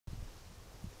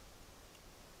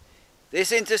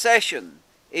This intercession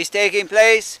is taking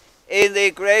place in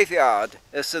the graveyard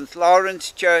of St.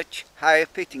 Laurence Church, Higher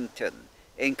Pittington,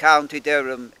 in County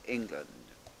Durham, England.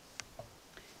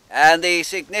 And the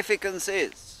significance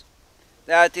is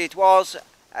that it was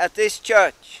at this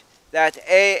church that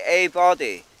AA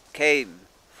Boddy came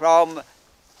from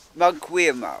Monk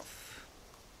Wearmouth.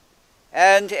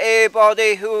 And AA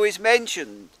Boddy, who is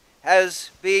mentioned as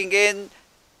being in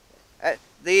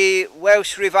the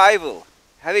Welsh revival,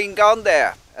 having gone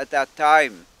there at that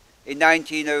time in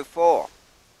 1904.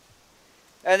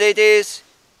 And it is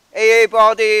AA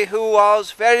Boddy who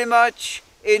was very much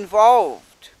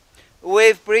involved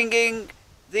with bringing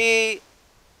the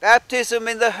baptism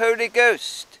in the Holy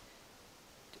Ghost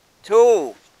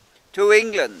to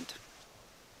England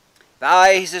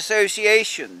by his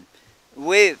association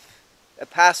with a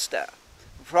pastor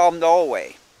from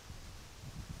Norway.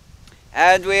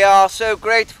 And we are so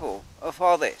grateful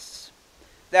for this,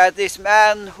 that this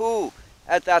man who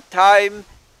at that time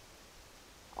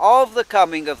of the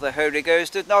coming of the Holy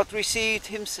Ghost had not received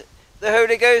the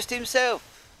Holy Ghost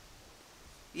himself,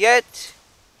 yet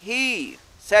he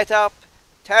set up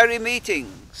tarry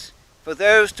meetings for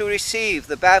those to receive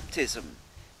the baptism,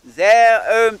 their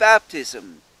own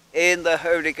baptism in the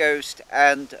Holy Ghost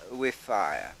and with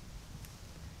fire.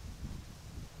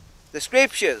 The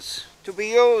scriptures to be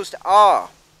used are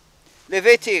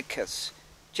Leviticus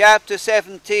chapter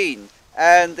 17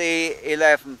 and the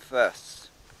 11th verse.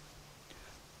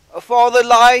 For the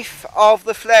life of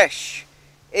the flesh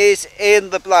is in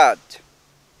the blood,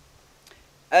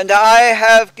 and I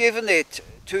have given it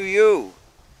to you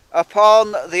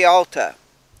upon the altar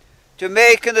to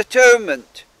make an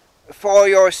atonement for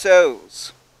your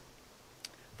souls.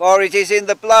 For it is in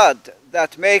the blood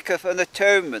that maketh an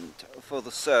atonement for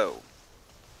the soul.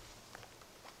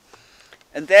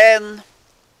 And then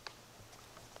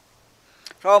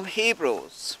from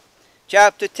Hebrews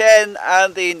chapter 10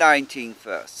 and the 19th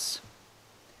verse.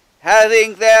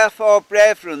 Having therefore,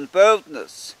 brethren,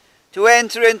 boldness to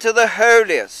enter into the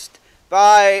holiest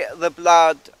by the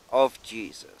blood of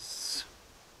Jesus.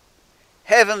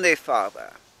 Heavenly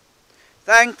Father,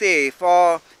 thank Thee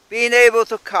for being able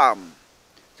to come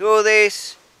to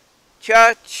this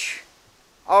church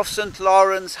of St.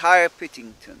 Laurence, Higher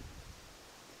Pittington,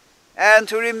 and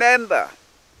to remember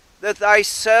that Thy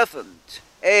servant,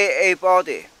 AA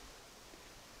Boddy,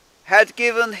 had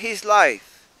given his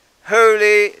life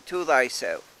wholly to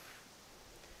Thyself,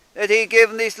 that he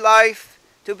given his life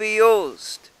to be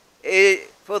used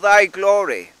for Thy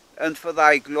glory and for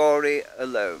Thy glory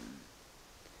alone,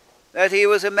 that he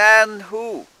was a man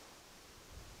who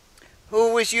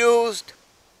was used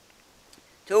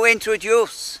to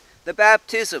introduce the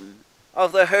baptism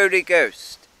of the Holy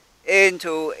Ghost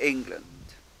into England.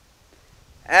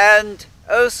 And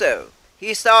also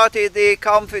he started the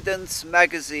Confidence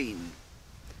magazine,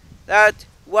 that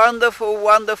wonderful,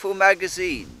 wonderful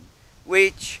magazine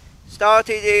which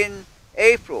started in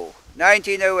April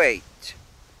 1908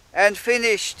 and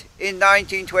finished in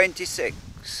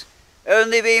 1926,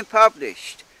 only being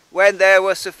published when there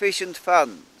were sufficient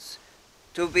funds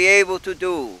to be able to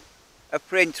do a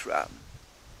print run.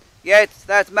 Yet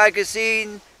that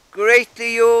magazine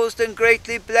greatly used and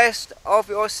greatly blessed of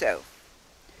yourself,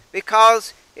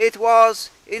 because it was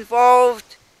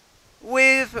involved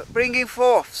with bringing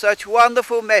forth such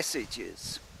wonderful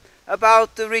messages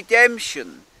about the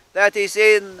redemption that is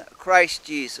in Christ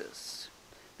Jesus,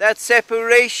 that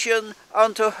separation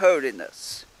unto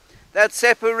holiness, that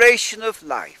separation of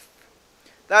life,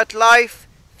 that life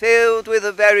filled with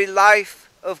the very life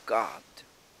of God.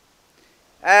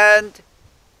 And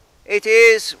it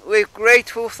is with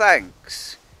grateful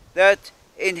thanks that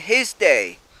in his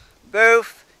day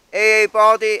both AA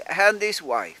Boddy and his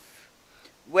wife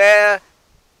were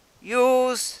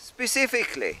used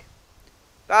specifically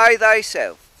by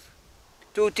Thyself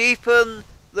to deepen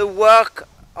the work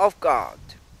of God,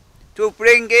 to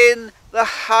bring in the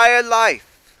higher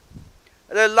life,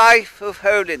 the life of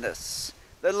holiness,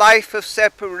 the life of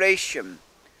separation,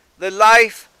 the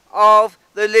life of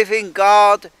the living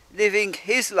God living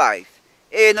his life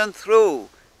in and through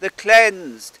the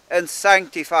cleansed and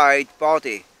sanctified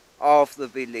body of the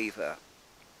believer.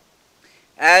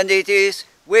 And it is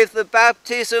with the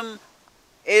baptism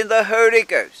in the Holy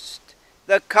Ghost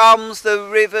that comes the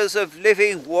rivers of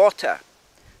living water,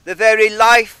 the very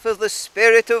life of the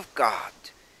Spirit of God,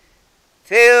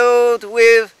 filled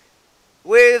with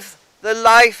the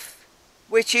life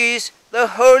which is the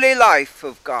holy life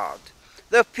of God,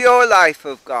 the pure life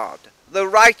of God, the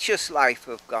righteous life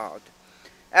of God,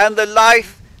 and the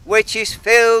life which is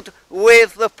filled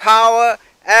with the power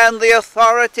and the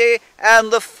authority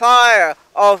and the fire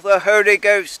of the Holy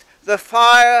Ghost, the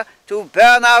fire to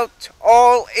burn out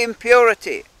all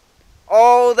impurity,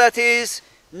 all that is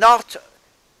not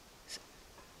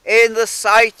in the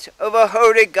sight of a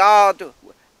holy God,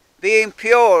 being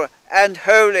pure and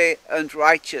holy and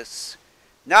righteous.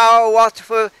 Now what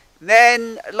for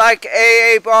men like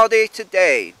AA Boddy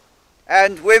today,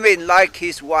 and women like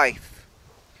his wife,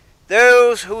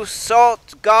 those who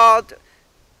sought God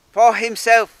for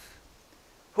himself,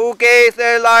 who gave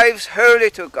their lives wholly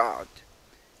to God,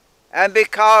 and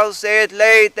because they had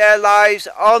laid their lives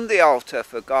on the altar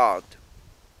for God,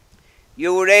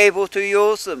 you were able to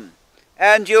use them,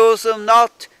 and use them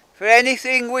not for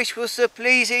anything which was the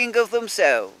pleasing of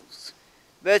themselves,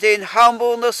 but in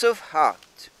humbleness of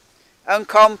heart and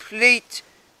complete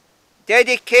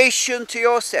dedication to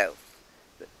yourself,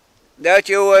 that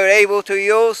you were able to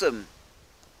use them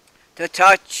to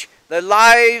touch the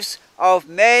lives of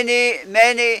many,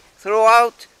 many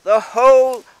throughout the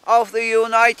whole of the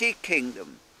United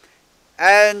Kingdom.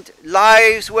 And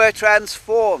lives were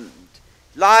transformed,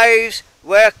 lives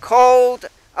were called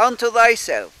unto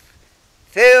thyself,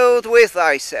 filled with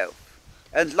thyself,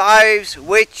 and lives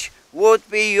which would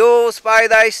be used by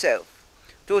thyself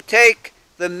to take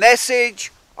the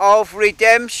message of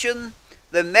redemption,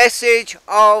 the message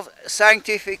of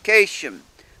sanctification,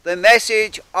 the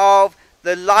message of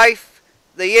the life,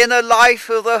 the inner life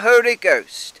of the Holy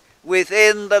Ghost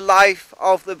within the life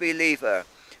of the believer,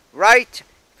 right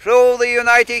through the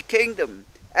United Kingdom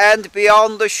and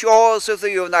beyond the shores of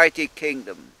the United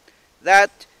Kingdom,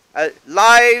 that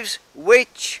lives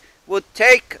which would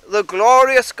take the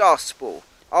glorious gospel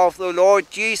of the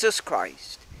Lord Jesus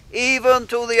Christ even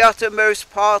to the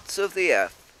uttermost parts of the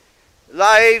earth,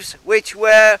 lives which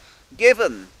were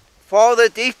given for the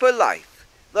deeper life,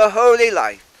 the holy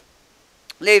life,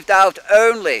 lived out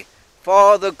only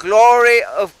for the glory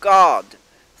of God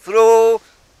through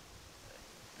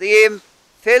the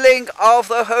infilling of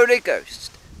the Holy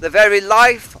Ghost, the very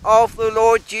life of the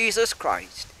Lord Jesus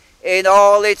Christ in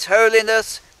all its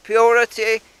holiness,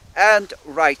 purity, and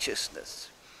righteousness.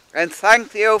 And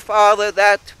thank thee, O Father,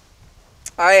 that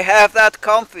I have that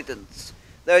confidence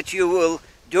that you will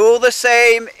do the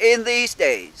same in these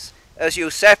days, as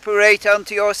you separate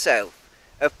unto yourself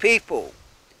a people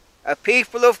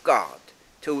of God,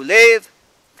 to live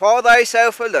for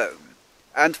thyself alone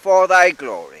and for thy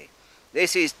glory.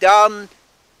 This is done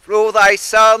through thy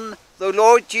Son, the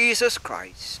Lord Jesus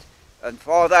Christ, and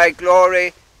for thy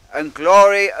glory and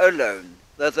glory alone,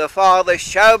 that the Father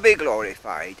shall be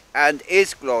glorified and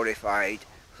is glorified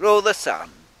through the Son.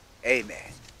 Amen.